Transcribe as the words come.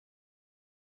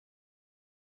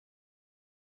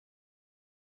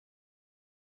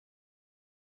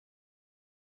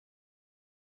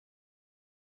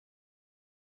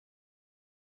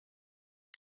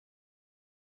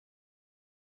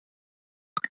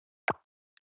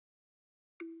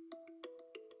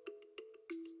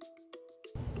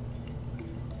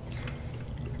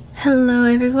Hello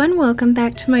everyone, welcome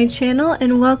back to my channel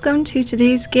and welcome to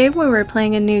today's game where we're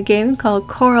playing a new game called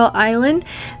Coral Island.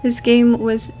 This game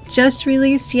was just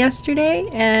released yesterday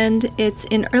and it's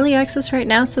in early access right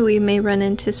now, so we may run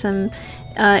into some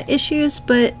issues,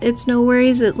 but it's no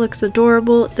worries, it looks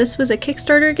adorable. This was a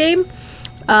Kickstarter game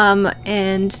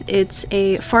and it's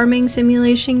a farming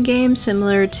simulation game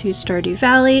similar to Stardew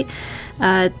Valley.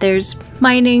 There's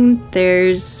mining,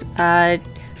 there's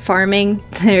farming,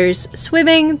 there's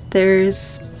swimming,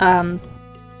 there's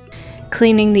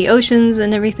cleaning the oceans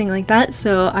and everything like that,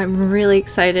 so I'm really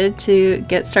excited to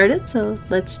get started, so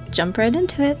let's jump right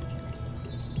into it.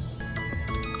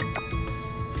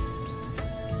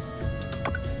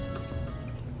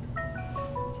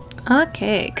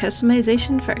 Okay,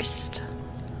 customization first.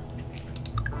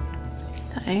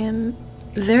 I am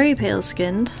very pale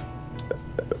skinned.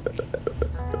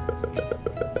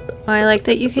 I like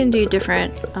that you can do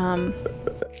different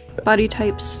body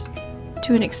types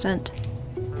to an extent.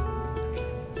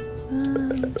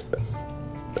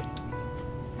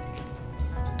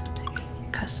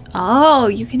 Oh,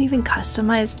 you can even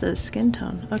customize the skin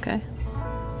tone. Okay.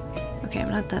 Okay, I'm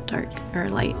not that dark or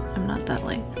light. I'm not that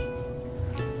light.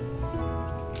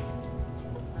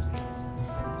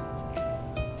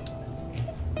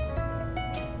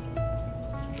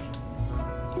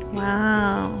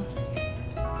 Wow.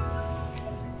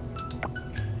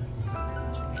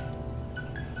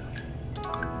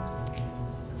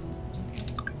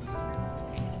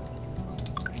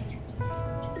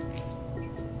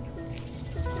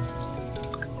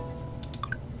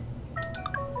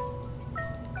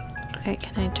 Okay,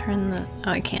 can I turn the... Oh,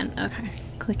 I can. Okay.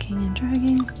 Clicking and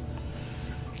dragging.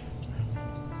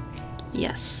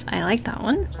 Yes, I like that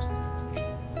one.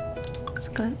 Let's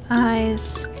go with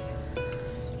eyes.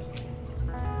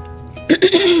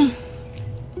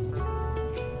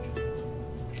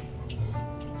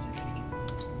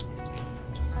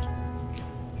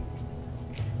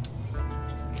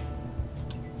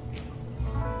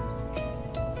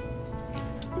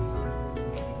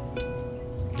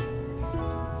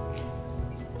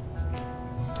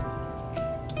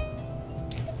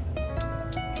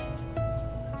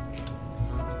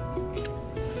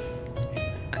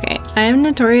 I am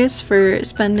notorious for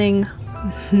spending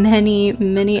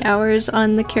many hours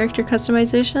on the character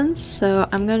customizations, so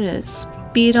I'm going to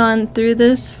speed on through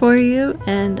this for you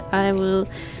and I will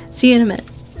see you in a minute.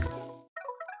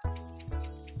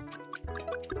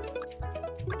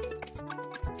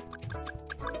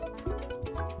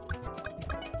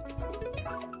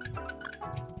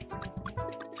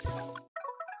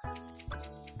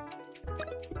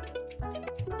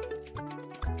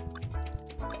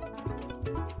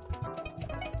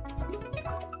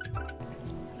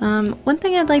 One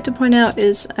thing I'd like to point out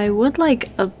is I would like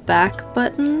a back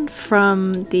button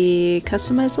from the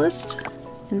customize list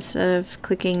instead of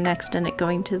clicking next and it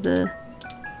going to the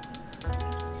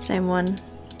same one.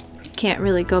 Can't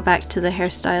really go back to the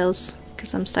hairstyles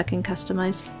because I'm stuck in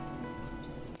customize.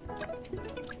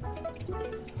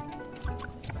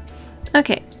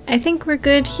 Okay, I think we're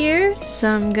good here, so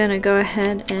I'm gonna go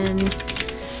ahead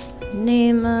and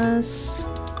name us...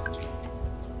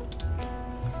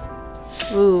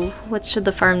 Ooh, what should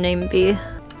the farm name be?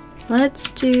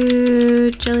 Let's do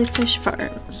Jellyfish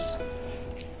Farms.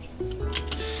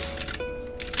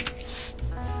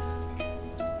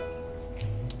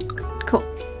 Cool.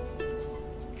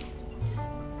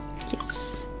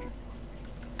 Yes.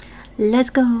 Let's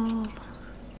go.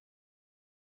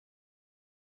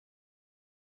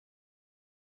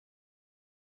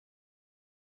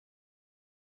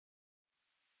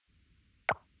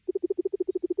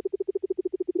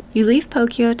 You leave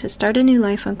Pokio to start a new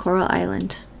life on Coral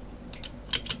Island.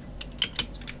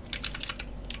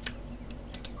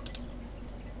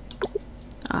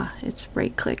 Ah, it's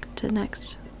right-click to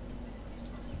next.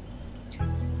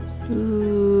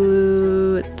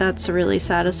 Ooh, that's really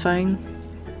satisfying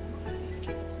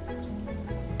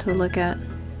to look at.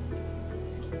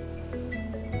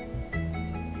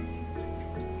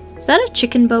 Is that a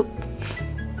chicken boat?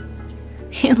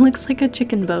 It looks like a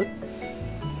chicken boat.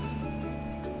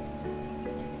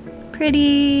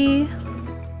 Pretty.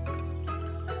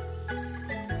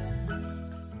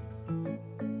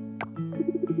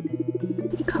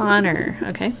 Connor,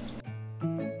 okay.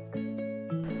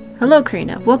 Hello,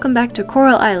 Karina. Welcome back to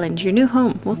Coral Island, your new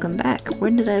home. Welcome back.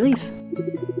 When did I leave?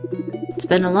 It's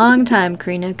been a long time,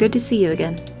 Karina. Good to see you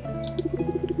again.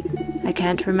 I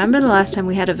can't remember the last time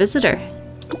we had a visitor.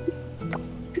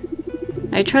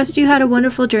 I trust you had a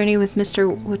wonderful journey with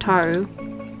Mr. Wataru.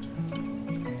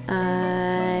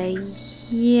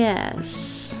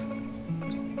 Yes.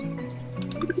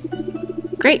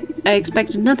 Great! I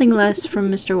expected nothing less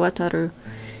from Mr. Wataru.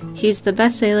 He's the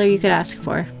best sailor you could ask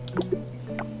for.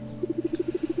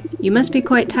 You must be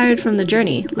quite tired from the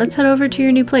journey. Let's head over to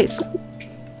your new place.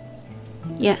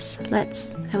 Yes,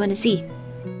 let's. I want to see.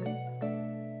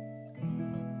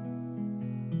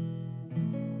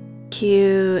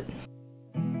 Cute.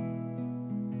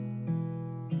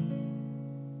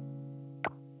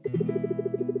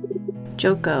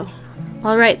 Joko.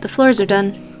 Alright, the floors are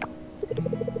done.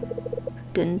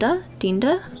 Dinda?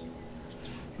 Dinda?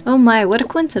 Oh my, what a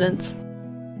coincidence.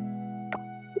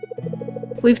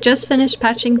 We've just finished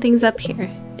patching things up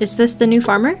here. Is this the new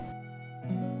farmer?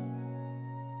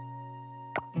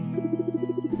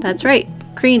 That's right.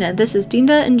 Karina, this is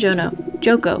Dinda and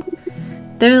Joko.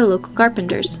 They're the local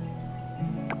carpenters.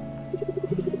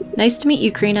 Nice to meet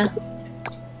you, Karina.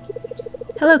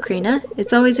 Hello, Karina.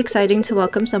 It's always exciting to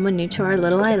welcome someone new to our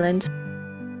little island.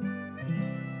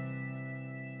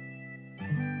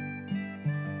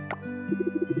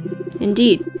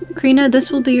 Indeed. Karina,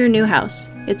 this will be your new house.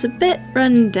 It's a bit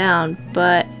run down,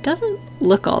 but it doesn't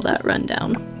look all that run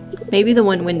down. Maybe the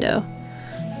one window.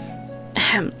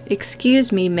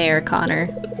 Excuse me, Mayor Connor.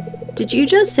 Did you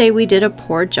just say we did a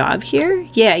poor job here?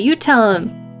 Yeah, you tell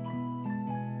him.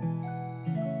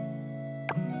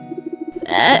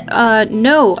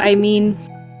 No, I mean...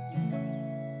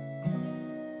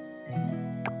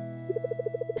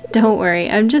 Don't worry,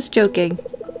 I'm just joking.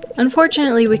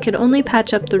 Unfortunately, we could only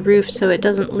patch up the roof so it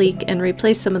doesn't leak and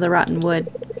replace some of the rotten wood.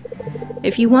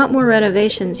 If you want more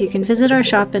renovations, you can visit our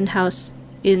shop and house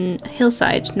in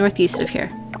Hillside, northeast of here.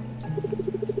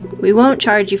 We won't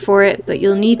charge you for it, but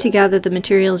you'll need to gather the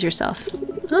materials yourself.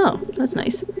 Oh, that's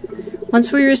nice.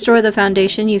 Once we restore the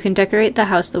foundation, you can decorate the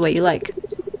house the way you like.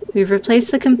 We've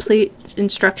replaced the complete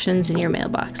instructions in your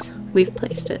mailbox. We've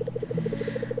placed it.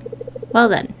 Well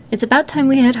then, it's about time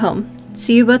we head home.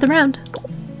 See you both around.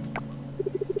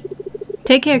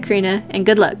 Take care, Karina, and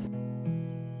good luck.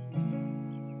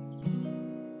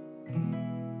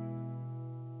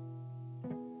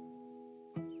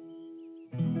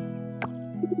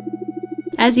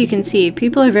 As you can see,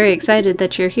 people are very excited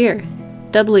that you're here.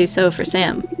 Doubly so for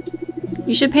Sam.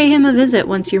 You should pay him a visit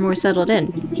once you're more settled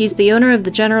in. He's the owner of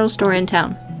the general store in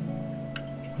town.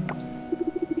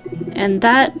 And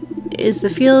that is the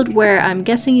field where I'm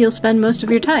guessing you'll spend most of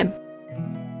your time.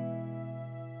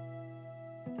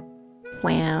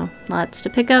 Wow, lots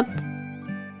to pick up.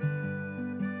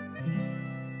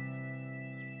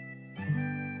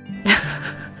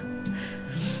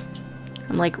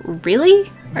 I'm like,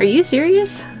 really? Are you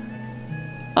serious?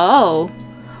 Oh,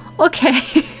 okay.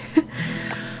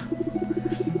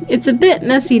 It's a bit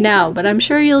messy now, but I'm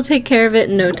sure you'll take care of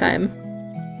it in no time.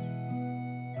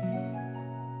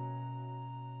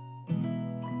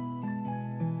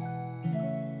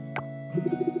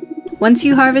 Once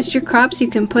you harvest your crops, you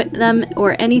can put them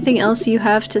or anything else you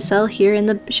have to sell here in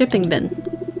the shipping bin.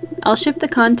 I'll ship the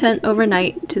content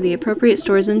overnight to the appropriate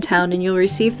stores in town and you'll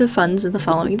receive the funds the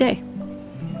following day.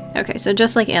 Okay, so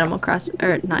just like Animal Crossing,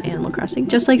 or not Animal Crossing,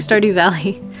 just like Stardew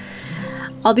Valley.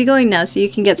 I'll be going now so you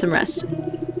can get some rest.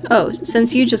 Oh,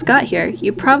 since you just got here,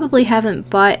 you probably haven't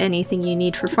bought anything you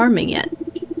need for farming yet.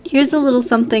 Here's a little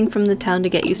something from the town to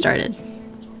get you started.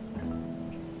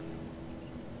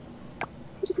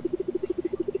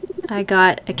 I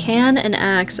got a can, an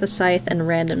axe, a scythe, and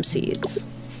random seeds.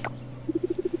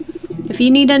 If you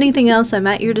need anything else, I'm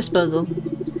at your disposal.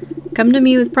 Come to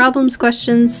me with problems,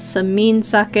 questions, some mean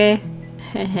sake.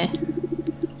 Heh.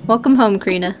 Welcome home,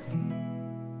 Karina.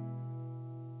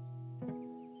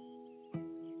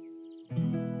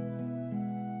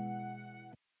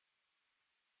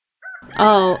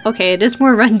 Oh, okay, it is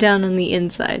more rundown on the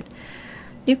inside.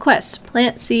 New quest,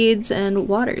 plant seeds and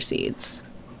water seeds.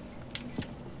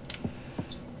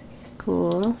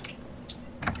 Cool.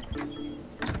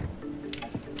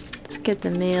 Let's get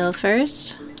the mail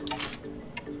first.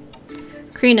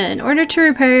 Karina, in order to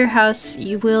repair your house,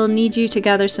 you will need you to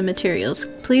gather some materials.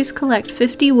 Please collect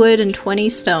 50 wood and 20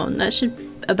 stone. That should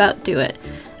about do it.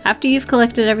 After you've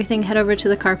collected everything, head over to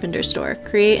the carpenter store.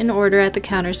 Create an order at the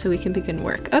counter so we can begin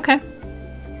work. Okay.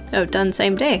 Oh, done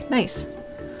same day. Nice.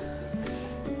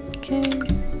 Okay.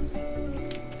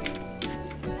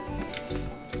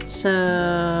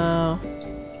 So...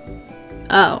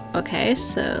 Oh, okay,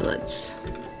 so let's...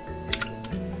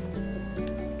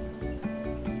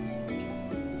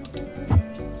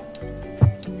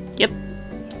 Yep.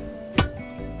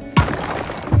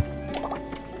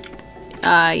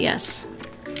 Yes.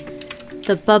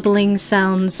 The bubbling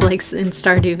sounds like in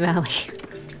Stardew Valley.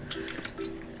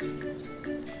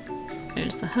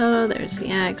 There's the hoe, there's the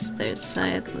axe, there's the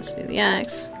scythe. Let's do the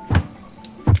axe.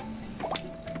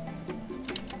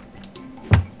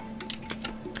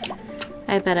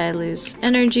 I bet I lose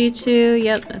energy too.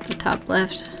 Yep, at the top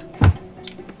left.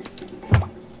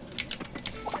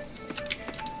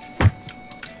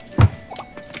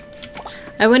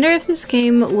 I wonder if this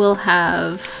game will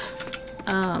have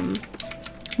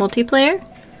multiplayer.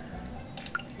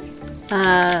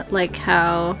 Like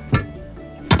how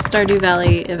Stardew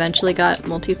Valley eventually got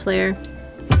multiplayer.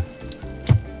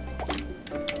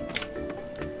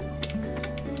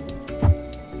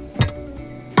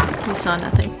 You saw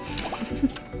nothing.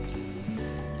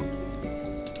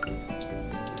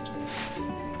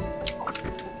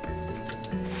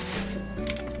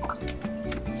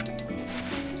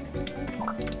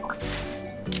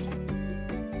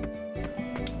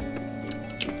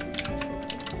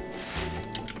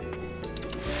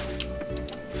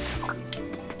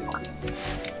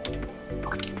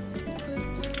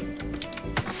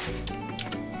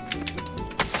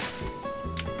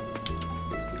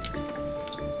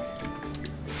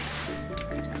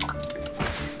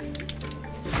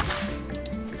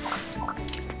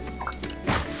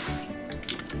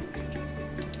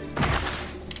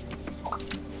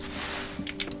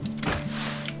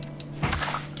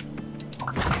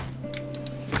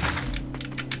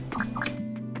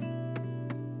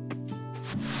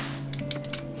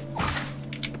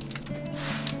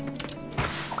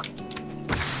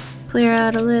 Clear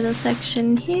out a little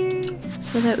section here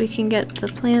so that we can get the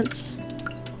plants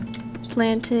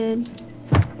planted.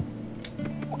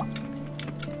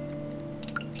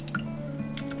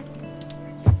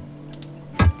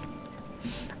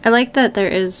 I like that there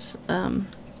is a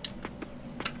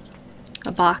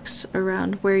box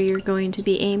around where you're going to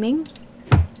be aiming.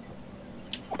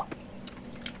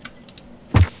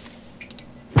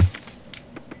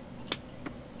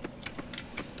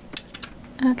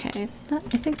 Okay, I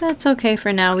think that's okay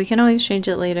for now. We can always change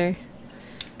it later.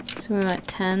 So we're at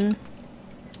 10.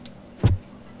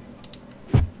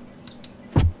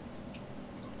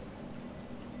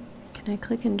 Can I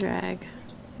click and drag?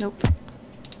 Nope.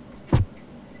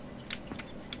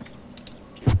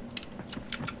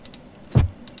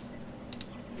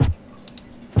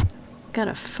 Got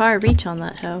a far reach on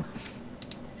that hoe.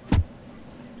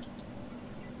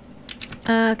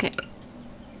 Okay.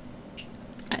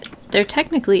 There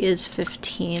technically is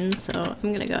 15, so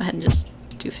I'm gonna go ahead and just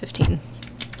do 15.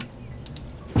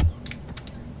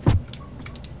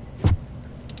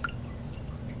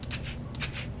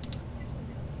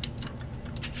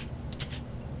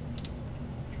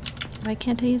 Why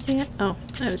can't I use it? Oh,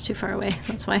 I was too far away,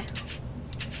 that's why.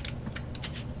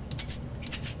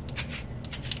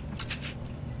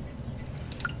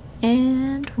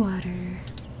 And water.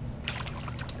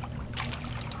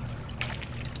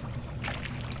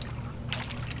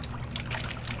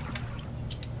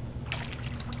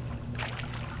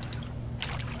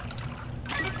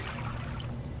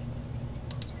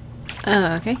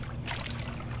 Oh, okay.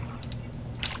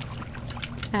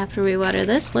 After we water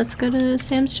this, let's go to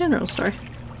Sam's General Store.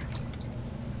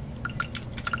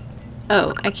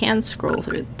 Oh, I can scroll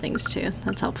through things too.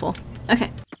 That's helpful. Okay.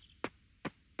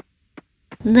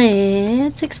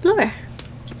 Let's explore.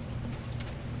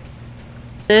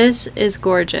 This is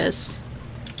gorgeous.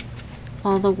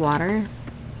 All the water.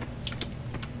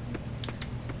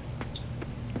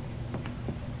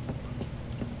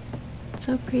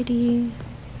 So pretty.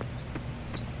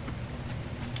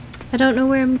 I don't know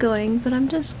where I'm going, but I'm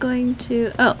just going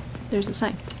to... Oh, there's a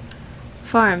sign.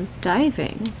 Farm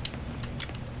diving.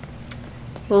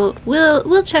 Well,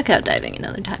 we'll check out diving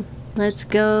another time. Let's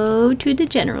go to the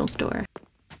general store.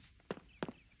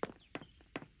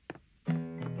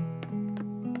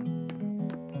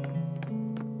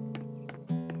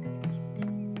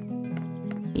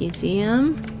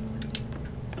 Museum.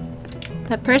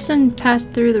 That person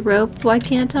passed through the rope. Why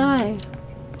can't I?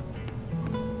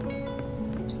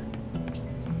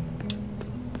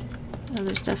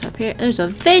 Other stuff up here. There's a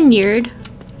vineyard.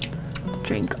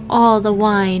 Drink all the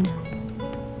wine.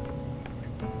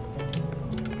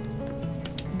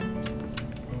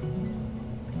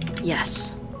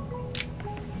 Yes.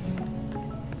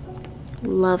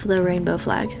 Love the rainbow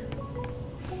flag.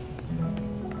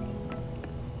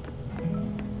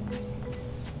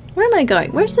 Where am I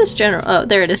going? Where's this general? Oh,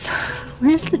 there it is.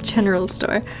 Where's the general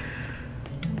store?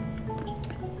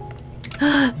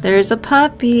 There's a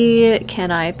puppy. Can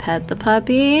I pet the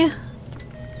puppy?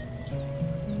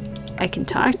 I can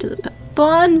talk to the puppy.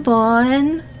 Bon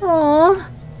Bon. Aww.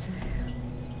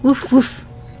 Woof woof.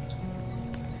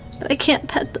 But I can't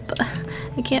pet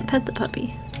the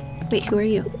puppy. Wait, who are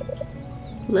you?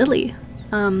 Lily.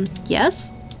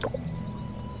 Yes?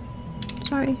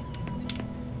 Sorry.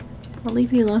 I'll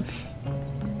leave you alone.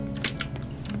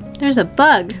 There's a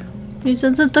bug. There's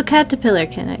a little caterpillar.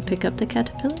 Can I pick up the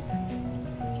caterpillar?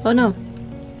 Oh no.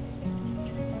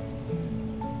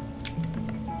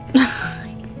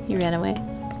 He ran away.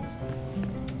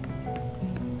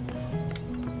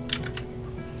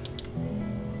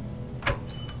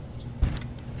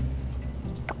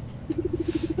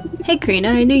 Hey Karina,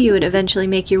 I knew you would eventually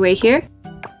make your way here.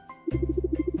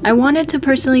 I wanted to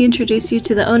personally introduce you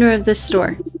to the owner of this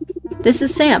store. This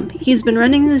is Sam. He's been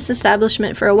running this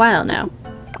establishment for a while now.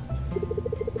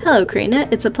 Hello Karina,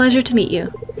 it's a pleasure to meet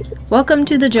you. Welcome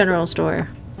to the general store.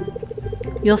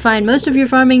 You'll find most of your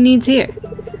farming needs here.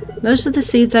 Most of the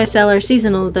seeds I sell are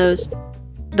seasonal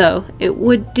though. It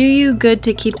would do you good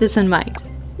to keep this in mind.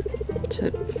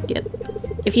 So, yeah.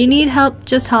 If you need help,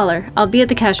 just holler. I'll be at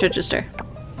the cash register.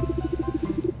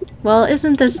 Well,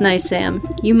 isn't this nice, Sam?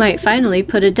 You might finally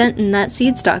put a dent in that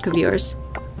seed stock of yours.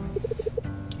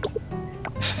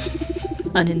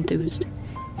 Unenthused.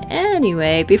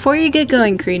 Anyway, before you get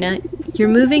going, Karina, your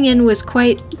moving in was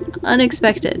quite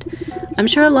unexpected. I'm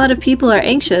sure a lot of people are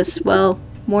anxious, well,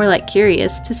 more like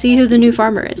curious, to see who the new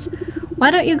farmer is.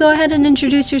 Why don't you go ahead and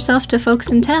introduce yourself to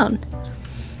folks in town?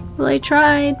 Well, I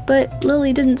tried, but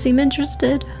Lily didn't seem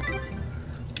interested.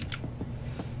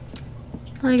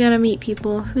 I gotta meet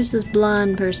people. Who's this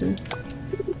blonde person?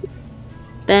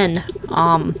 Ben.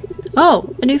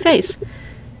 Oh, a new face.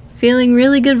 Feeling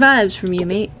really good vibes from you,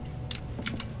 mate.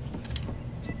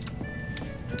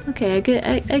 Okay,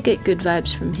 I get good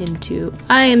vibes from him too.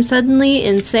 I am suddenly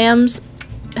in Sam's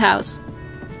house.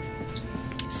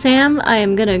 Sam, I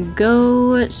am gonna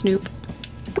go snoop.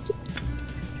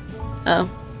 Oh.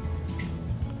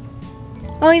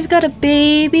 Oh, he's got a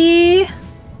baby!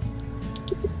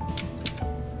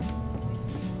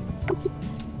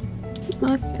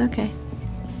 Oh, okay.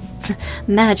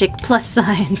 Magic plus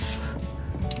signs.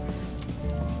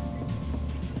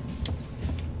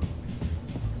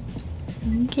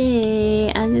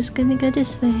 Okay, I'm just gonna go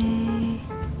this way.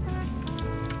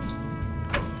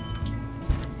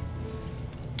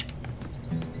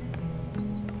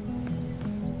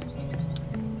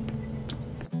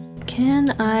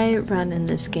 Can I run in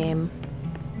this game?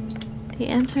 The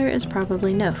answer is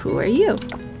probably no. Who are you?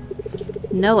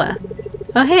 Noah.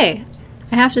 Oh hey!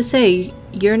 I have to say,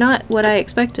 you're not what I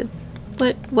expected.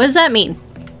 What does that mean?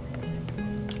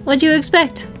 What'd you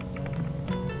expect?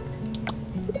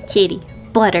 Kitty.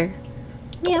 Butter.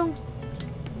 Meow.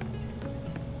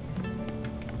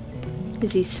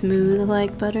 Is he smooth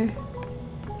like butter?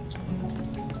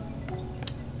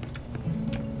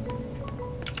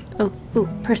 Oh,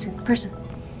 person.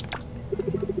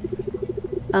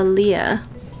 Aaliyah.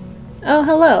 Oh,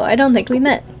 hello. I don't think we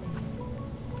met.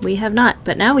 We have not,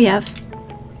 but now we have.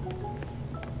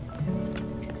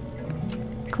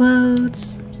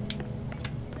 Clothes.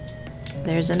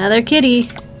 There's another kitty.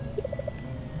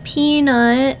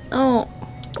 Peanut. Oh.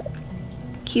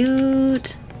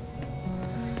 Cute.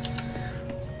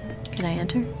 Can I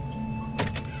enter?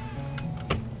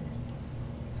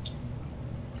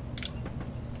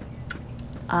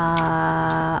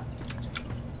 I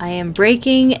am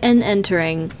breaking and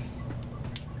entering.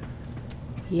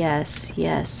 Yes,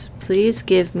 yes. Please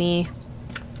give me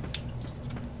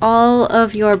all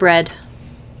of your bread.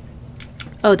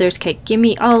 Oh, there's cake. Give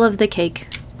me all of the cake.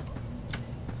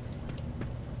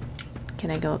 Can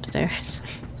I go upstairs?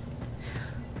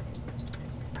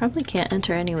 Probably can't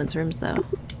enter anyone's rooms though.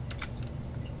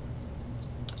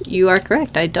 You are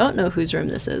correct. I don't know whose room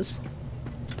this is.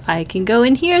 I can go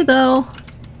in here though.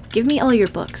 Give me all your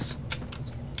books.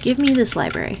 Give me this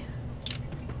library.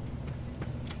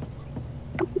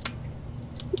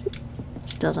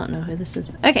 Still don't know who this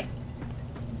is. Okay.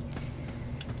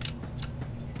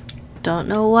 Don't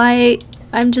know why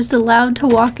I'm just allowed to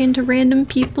walk into random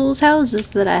people's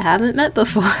houses that I haven't met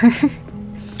before.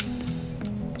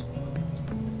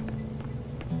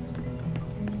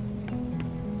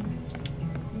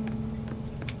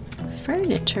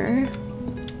 Furniture.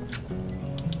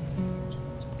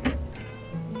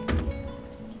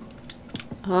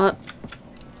 Oh.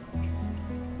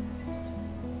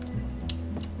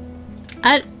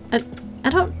 I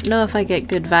don't know if I get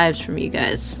good vibes from you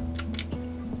guys.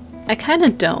 I kind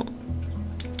of don't.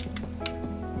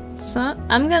 So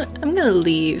I'm gonna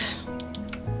leave.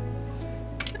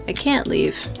 I can't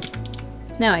leave.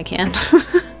 Now I can.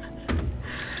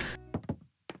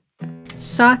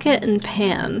 Socket and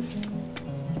pan.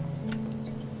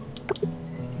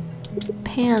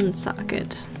 Pan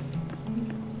socket.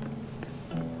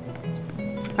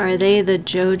 Are they the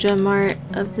Joja Mart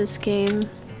of this game?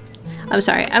 I'm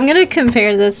sorry, I'm gonna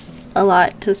compare this a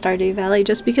lot to Stardew Valley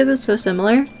just because it's so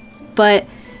similar, but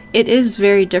it is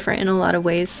very different in a lot of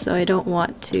ways, so I don't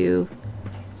want to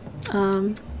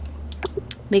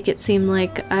make it seem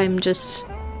like I'm just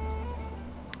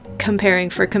comparing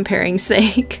for comparing's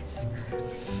sake.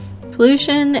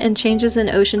 Pollution and changes in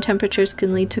ocean temperatures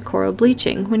can lead to coral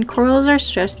bleaching. When corals are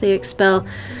stressed, they expel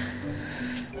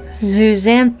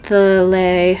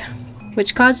zooxanthellae,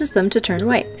 which causes them to turn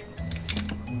white.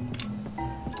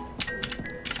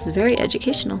 This is very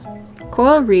educational.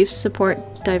 Coral reefs support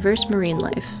diverse marine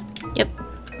life. Yep.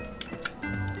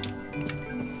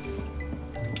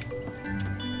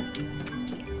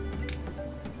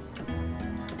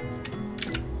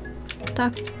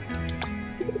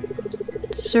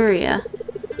 Surya.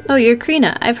 Oh, you're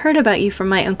Krina. I've heard about you from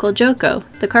my uncle Joko,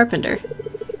 the carpenter.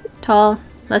 Tall,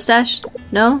 mustache?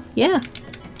 No? Yeah.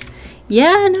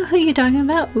 Yeah, I know who you're talking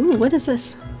about. Ooh, what is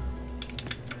this?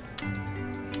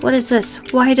 What is this?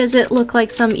 Why does it look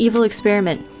like some evil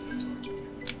experiment?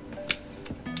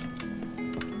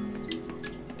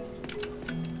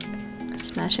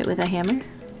 Smash it with a hammer.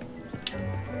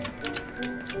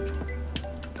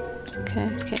 Okay,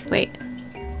 wait.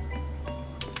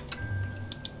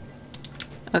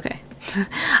 Okay.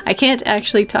 I can't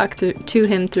actually talk to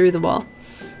him through the wall.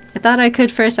 I thought I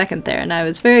could for a second there, and I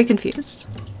was very confused.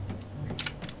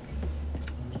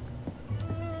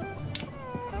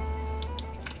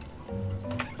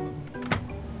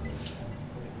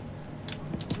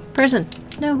 Person.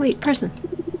 No, wait, person.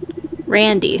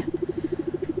 Randy.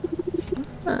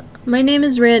 My name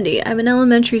is Randy. I'm an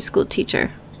elementary school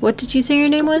teacher. What did you say your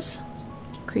name was?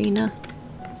 Krina.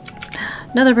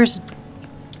 Another person.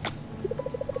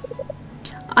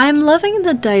 I'm loving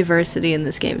the diversity in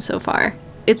this game so far.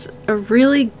 It's a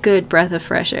really good breath of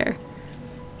fresh air.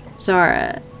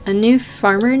 Zara, a new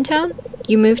farmer in town?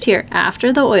 You moved here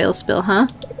after the oil spill, huh?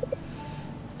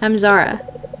 I'm Zara.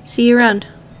 See you around.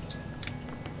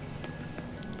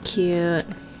 Cute.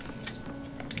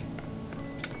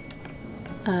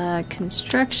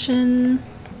 Construction.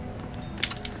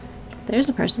 There's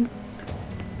a person.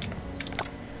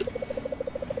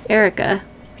 Erica.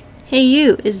 Hey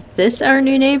you, is this our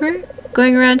new neighbor?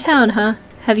 Going around town, huh?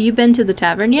 Have you been to the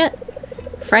tavern yet?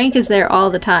 Frank is there all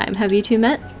the time. Have you two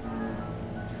met?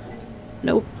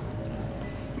 Nope.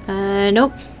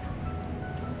 Nope.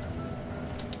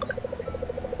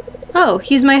 Oh,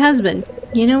 he's my husband.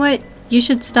 You know what? You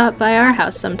should stop by our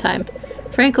house sometime.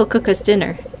 Frank will cook us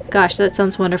dinner. Gosh, that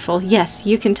sounds wonderful. Yes,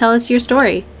 you can tell us your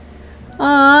story.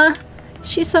 Aww,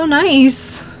 she's so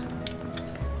nice.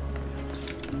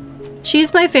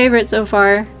 She's my favorite so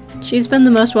far. She's been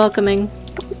the most welcoming.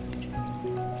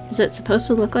 Is it supposed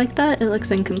to look like that? It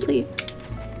looks incomplete.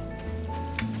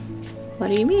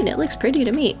 What do you mean? It looks pretty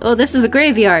to me. Oh, this is a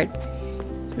graveyard.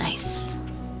 Nice.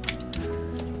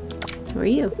 Who are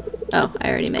you? Oh, I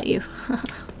already met you.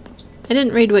 I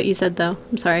didn't read what you said though.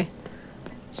 I'm sorry.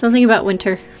 Something about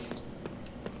winter.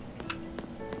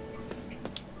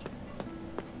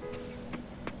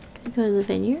 Can I go to the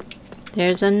vineyard?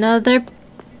 There's another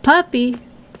puppy.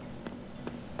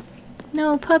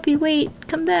 No, puppy, wait.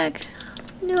 Come back.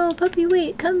 No, puppy,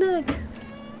 wait. Come back.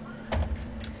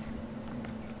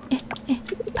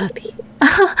 Puppy.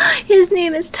 His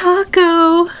name is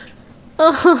Taco.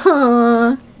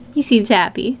 Oh, he seems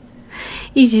happy.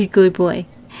 He's a good boy.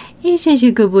 He's such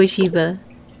a good boy, Sheba.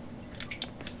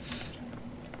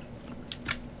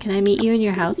 Can I meet you in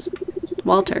your house?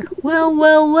 Walter. Well,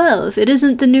 well, well, if it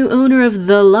isn't the new owner of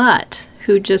the lot,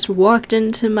 who just walked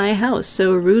into my house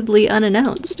so rudely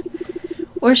unannounced.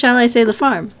 Or shall I say the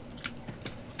farm?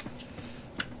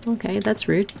 Okay, that's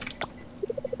rude.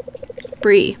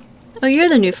 Bree. Oh, you're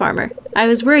the new farmer. I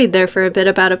was worried there for a bit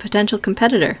about a potential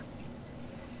competitor.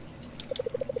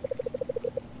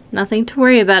 Nothing to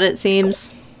worry about, it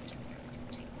seems.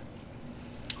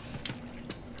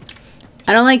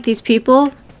 I don't like these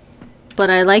people, but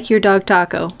I like your dog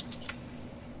Taco.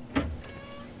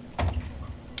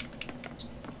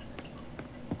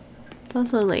 It's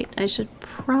also late. I should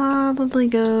probably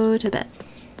go to bed.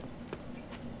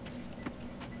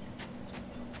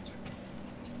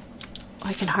 Oh,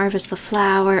 I can harvest the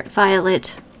flower,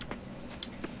 violet.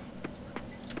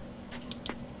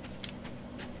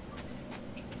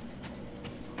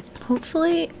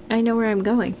 Hopefully, I know where I'm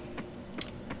going.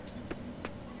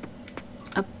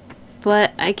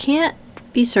 But I can't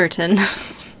be certain.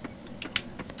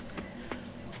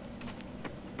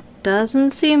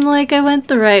 Doesn't seem like I went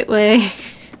the right way.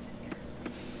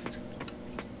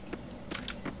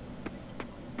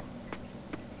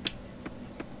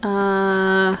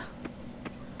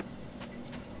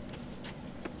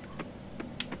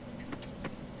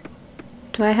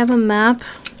 Do I have a map?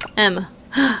 M.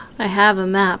 I have a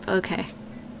map, okay.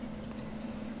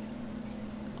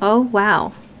 Oh,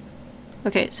 wow.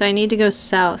 Okay, so I need to go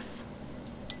south.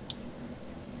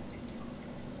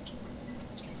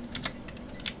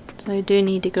 So I do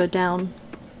need to go down.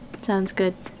 Sounds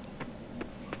good.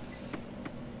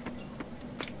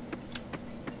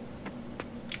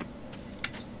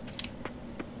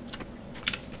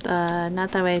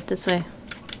 Not that way, this way.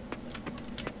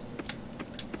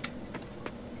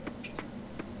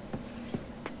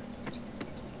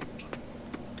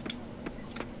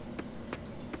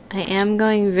 I am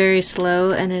going very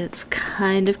slow and it's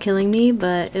kind of killing me,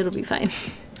 but it'll be fine.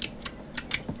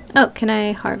 Oh, can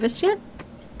I harvest yet?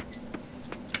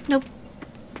 Nope.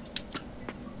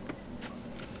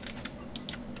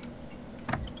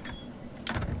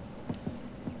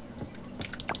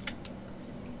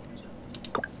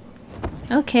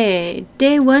 Okay,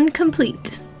 day 1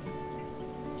 complete.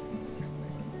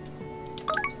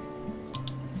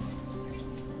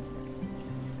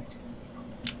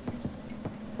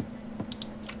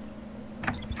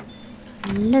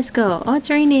 Let's go. Oh, it's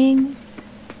raining.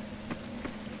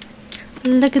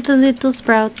 Look at the little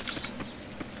sprouts.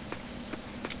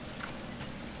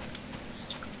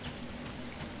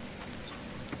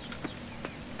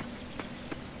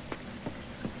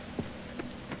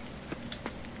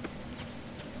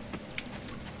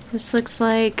 This looks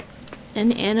like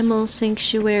an animal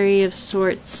sanctuary of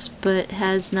sorts, but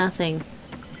has nothing.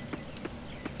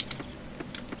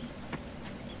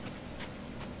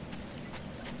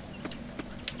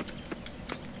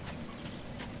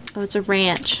 Oh, it's a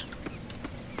ranch.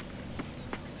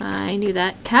 I knew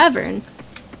that. Cavern.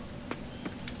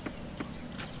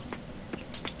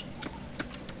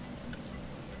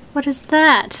 What is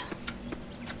that?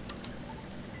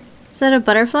 Is that a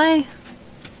butterfly?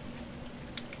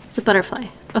 It's a butterfly.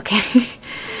 Okay.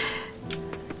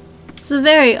 It's a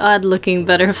very odd looking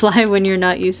butterfly when you're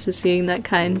not used to seeing that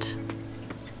kind.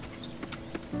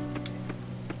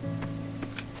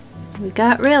 We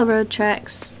got railroad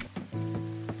tracks.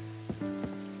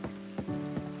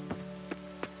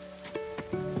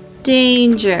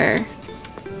 Danger.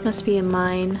 Must be a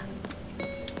mine.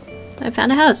 I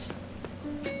found a house.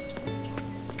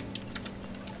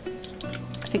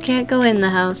 I can't go in the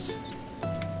house.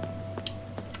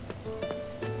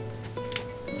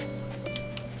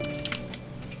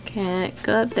 Can't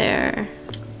go up there.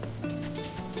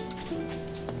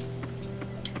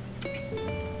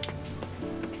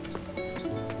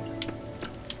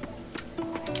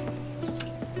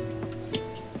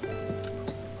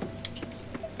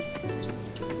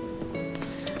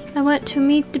 I want to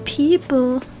meet the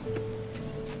people.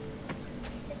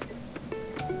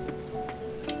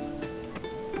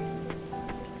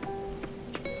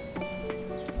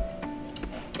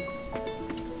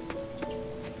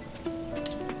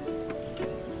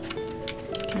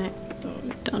 I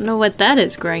don't know what that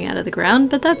is growing out of the ground,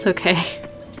 but that's okay.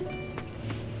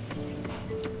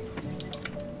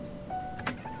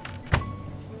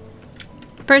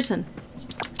 Person.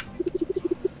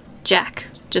 Jack.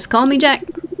 Just call me Jack.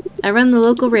 I run the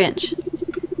local ranch.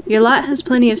 Your lot has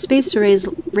plenty of space to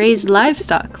raise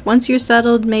livestock. Once you're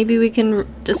settled, maybe we can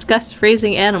discuss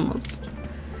raising animals.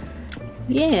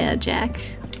 Yeah, Jack.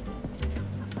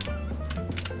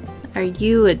 Are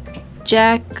you a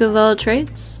jack of all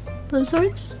trades of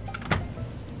sorts?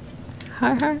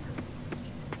 Har har.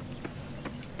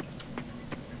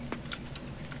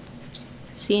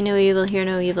 See no evil, hear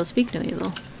no evil, speak no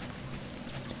evil.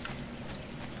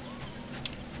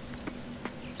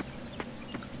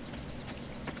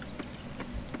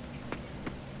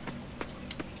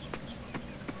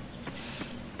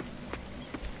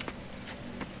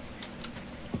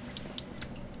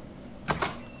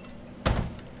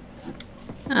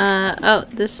 Oh,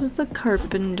 this is the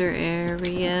carpenter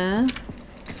area.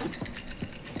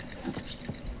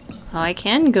 Oh, I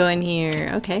can go in here.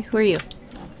 Okay, who are you?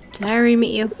 Did I already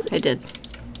meet you? I did.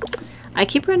 I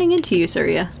keep running into you,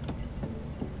 Surya.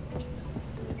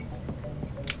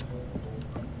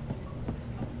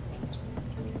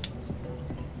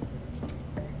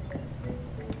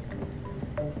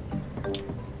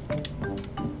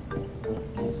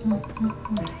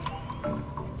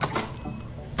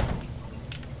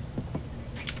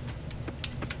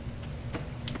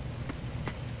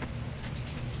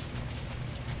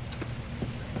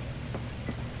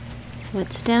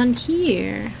 What's down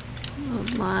here?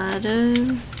 A lot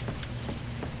of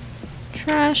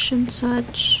trash and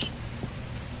such.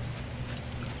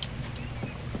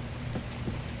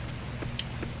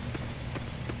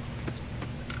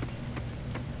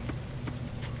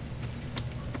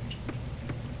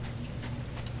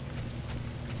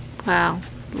 Wow,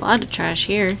 a lot of trash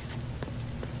here.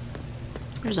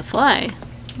 There's a fly.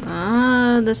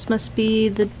 Ah, this must be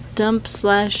the dump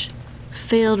slash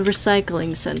failed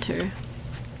recycling center.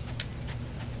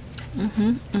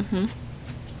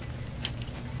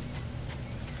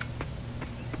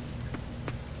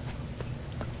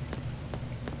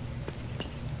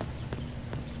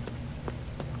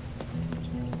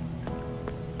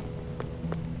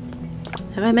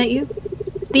 Have I met you?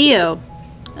 Theo!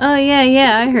 Oh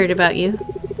yeah, I heard about you.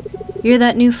 You're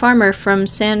that new farmer from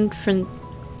San Francisco.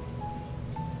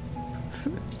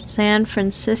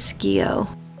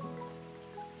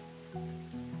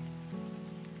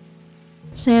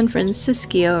 San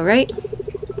Francisco, right?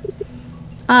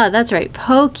 Ah, that's right,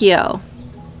 Pokio.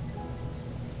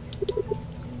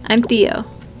 I'm Theo.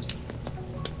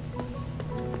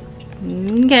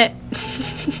 Okay.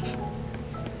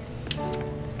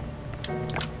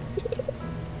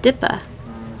 Dippa.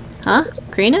 Huh?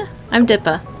 Krina? I'm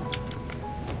Dippa.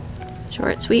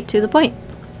 Short, sweet, to the point.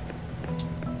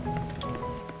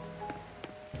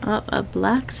 Oh, a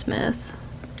blacksmith.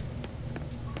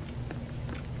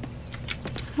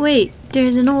 Wait,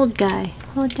 there's an old guy.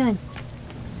 Hold on.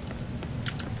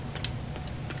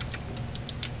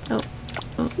 Oh.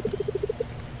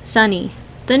 Sonny,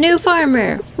 the new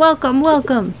farmer! Welcome,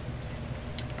 welcome!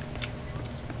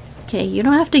 Okay, you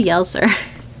don't have to yell, sir.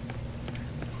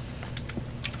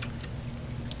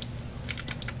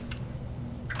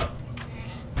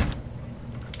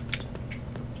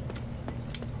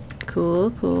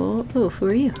 Cool, cool. Oh, who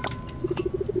are you?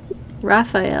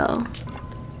 Raphael.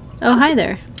 Oh, hi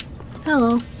there.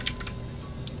 Hello.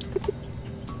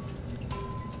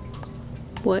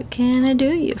 What can I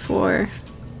do you for?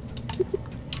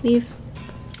 Leave.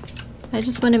 I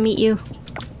just want to meet you.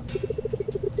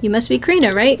 You must be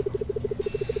Krina, right?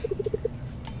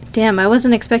 Damn, I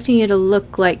wasn't expecting you to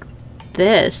look like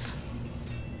this.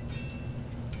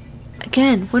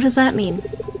 Again, what does that mean?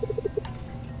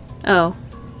 Oh.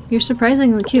 You're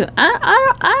surprisingly cute.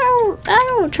 I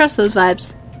don't trust those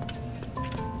vibes.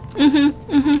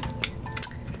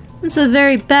 It's a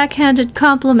very backhanded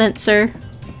compliment, sir.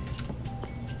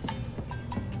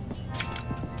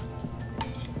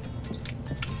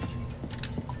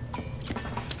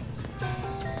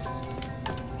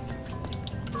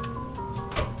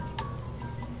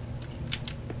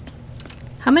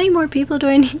 How many more people do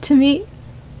I need to meet?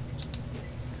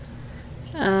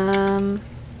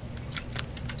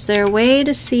 Is there a way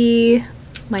to see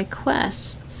my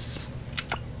quests?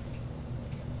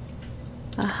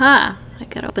 Aha! I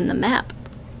gotta open the map.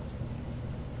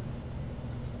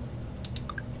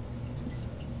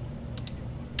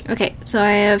 Okay, so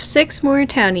I have 6 more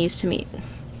townies to meet.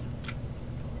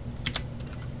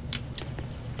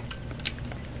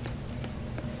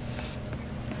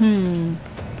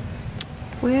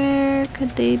 Where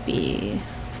could they be?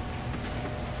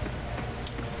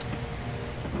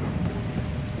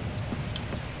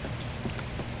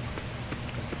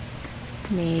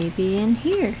 Maybe in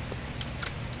here.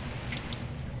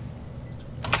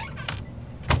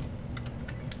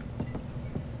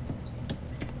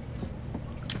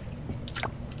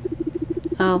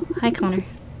 Oh, hi Connor.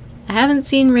 I haven't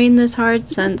seen rain this hard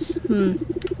since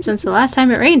the last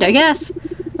time it rained, I guess.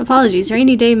 Apologies,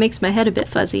 rainy day makes my head a bit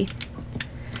fuzzy.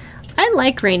 I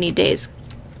like rainy days.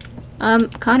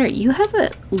 Connor, you have a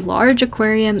large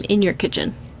aquarium in your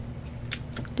kitchen.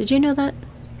 Did you know that?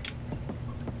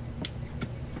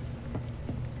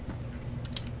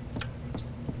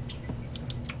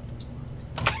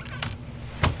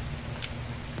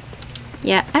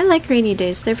 Yeah, I like rainy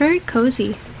days. They're very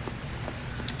cozy.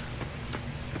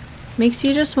 Makes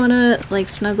you just want to like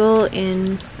snuggle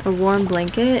in a warm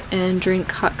blanket and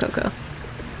drink hot cocoa.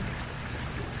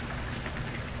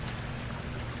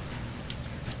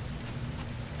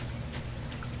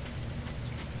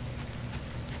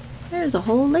 There's a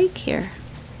whole lake here.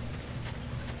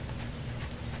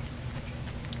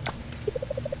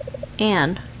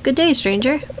 Anne. Good day,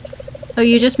 stranger. Oh,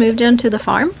 you just moved into the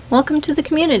farm? Welcome to the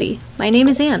community. My name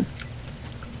is Anne.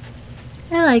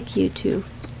 I like you too.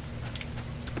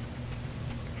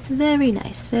 Very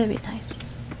nice, very nice.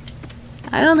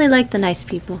 I only like the nice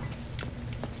people.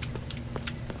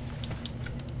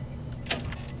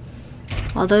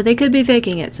 Although they could be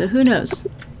faking it, so who knows?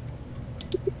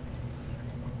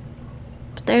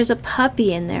 But there's a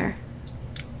puppy in there.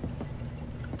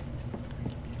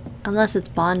 Unless it's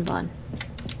Bon Bon.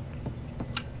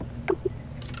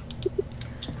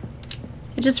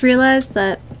 I just realized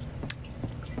that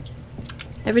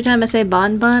every time I say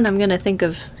Bon Bon, I'm gonna think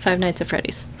of Five Nights at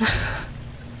Freddy's.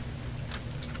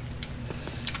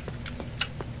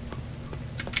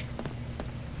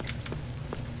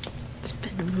 It's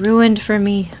been ruined for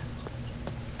me.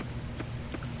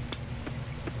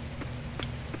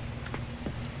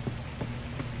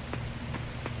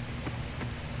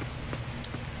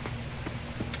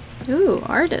 Ooh,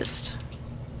 artist.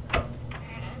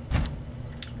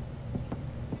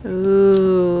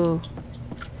 Ooh.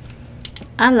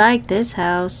 I like this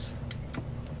house.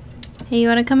 Hey, you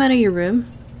wanna come out of your room?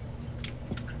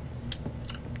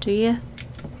 Do ya?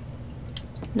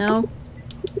 No?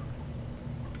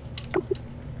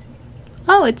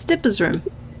 Oh, it's Dippa's room.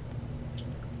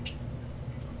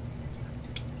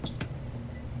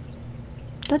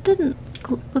 That didn't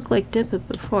look like Dippa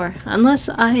before, unless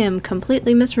I am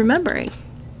completely misremembering.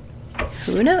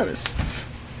 Who knows?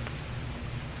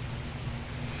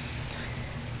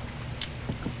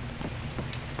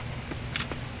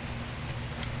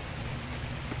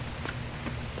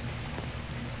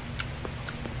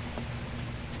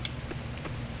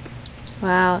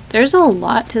 Wow, there's a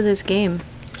lot to this game.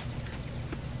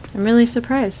 I'm really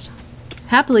surprised.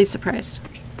 Happily surprised.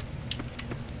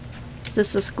 Is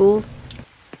this a school?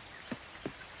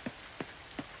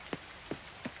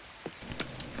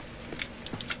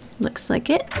 Looks like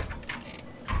it.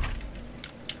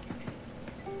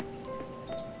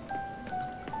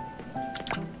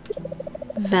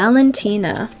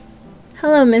 Valentina.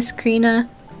 Hello, Miss Krina.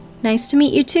 Nice to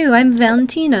meet you too. I'm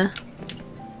Valentina.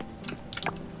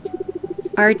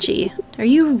 Archie, are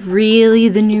you really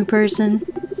the new person?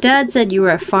 Dad said you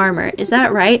were a farmer. Is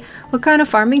that right? What kind of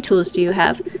farming tools do you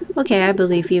have? Okay, I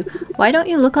believe you. Why don't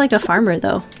you look like a farmer,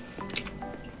 though?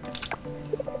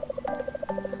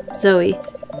 Zoe.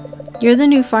 You're the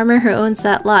new farmer who owns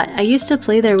that lot. I used to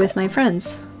play there with my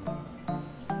friends.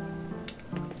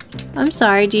 I'm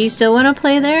sorry, do you still want to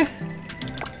play there?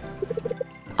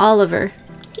 Oliver.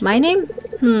 My name?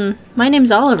 My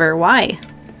name's Oliver. Why?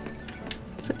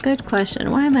 It's a good question.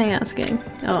 Why am I asking?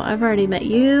 Oh, I've already met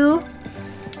you.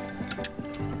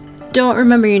 Don't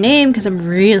remember your name because I'm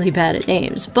really bad at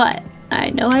names, but I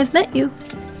know I've met you.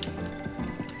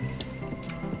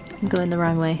 I'm going the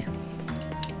wrong way.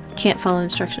 Can't follow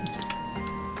instructions.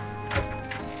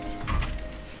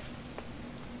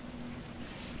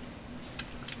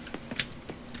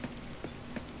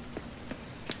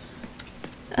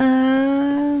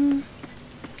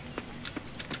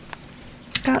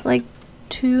 Got like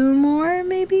 2 more,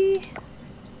 maybe?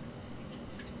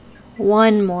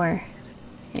 One more.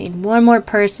 I need one more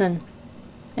person.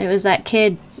 And it was that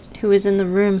kid who was in the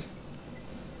room.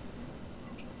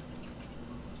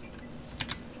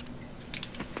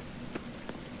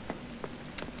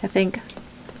 I think.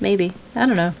 Maybe. I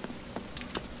don't know.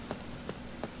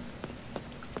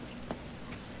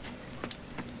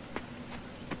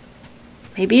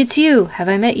 Maybe it's you. Have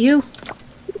I met you?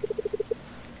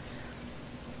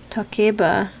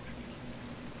 Takeba.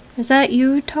 Is that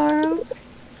you, Taro?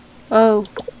 Oh.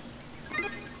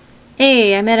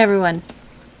 Hey, I met everyone.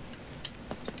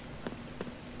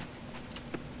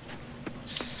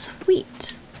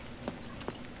 Sweet.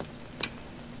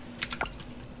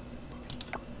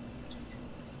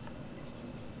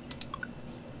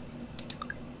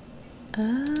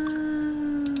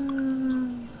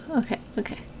 Okay,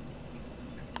 okay.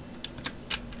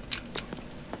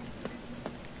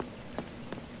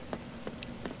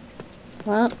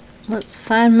 Well, let's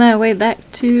find my way back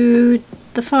to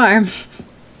the farm.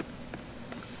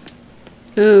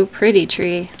 Ooh, pretty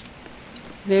tree.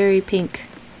 Very pink.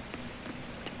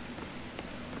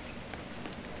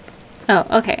 Oh,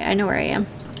 okay, I know where I am.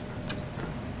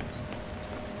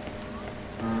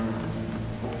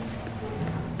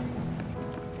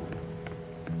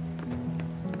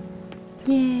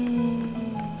 Yay!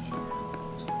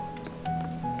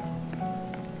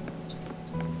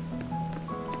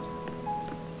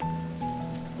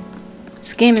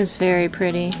 This game is very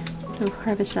pretty. Oh,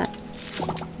 harvest that.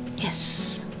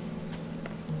 Yes!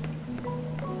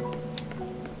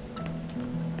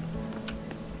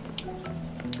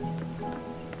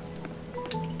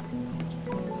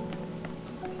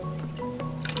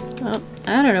 Oh,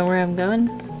 I don't know where I'm going.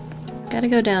 Gotta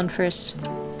go down first.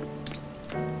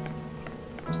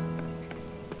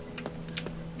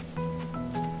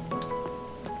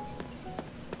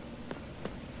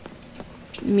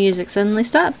 Music suddenly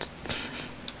stopped.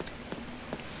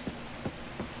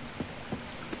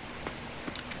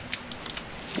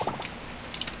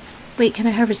 Wait, can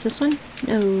I harvest this one?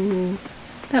 No.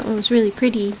 That one was really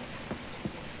pretty.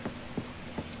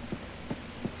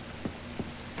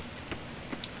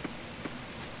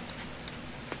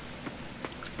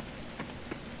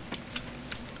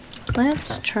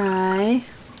 Let's try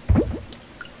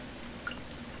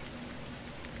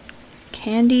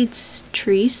candied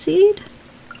tree seed?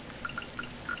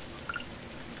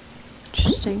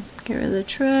 Interesting. Get rid of the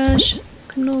trash.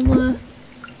 Canola.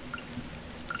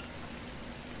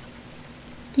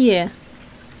 Yeah.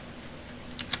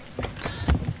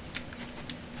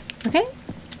 Okay.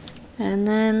 And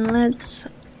then let's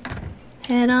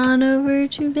head on over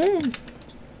to bed.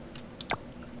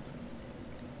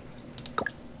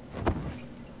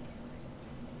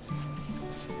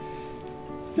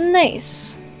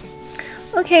 Nice.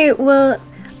 Okay, well,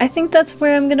 I think that's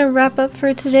where I'm gonna wrap up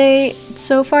for today.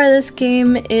 So far this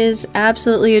game is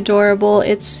absolutely adorable.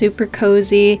 It's super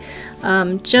cozy,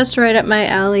 just right up my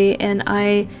alley, and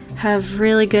I have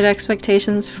really good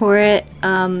expectations for it,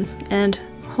 and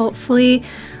hopefully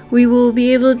we will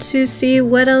be able to see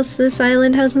what else this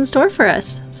island has in store for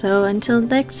us. So until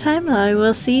next time, I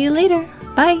will see you later.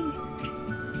 Bye!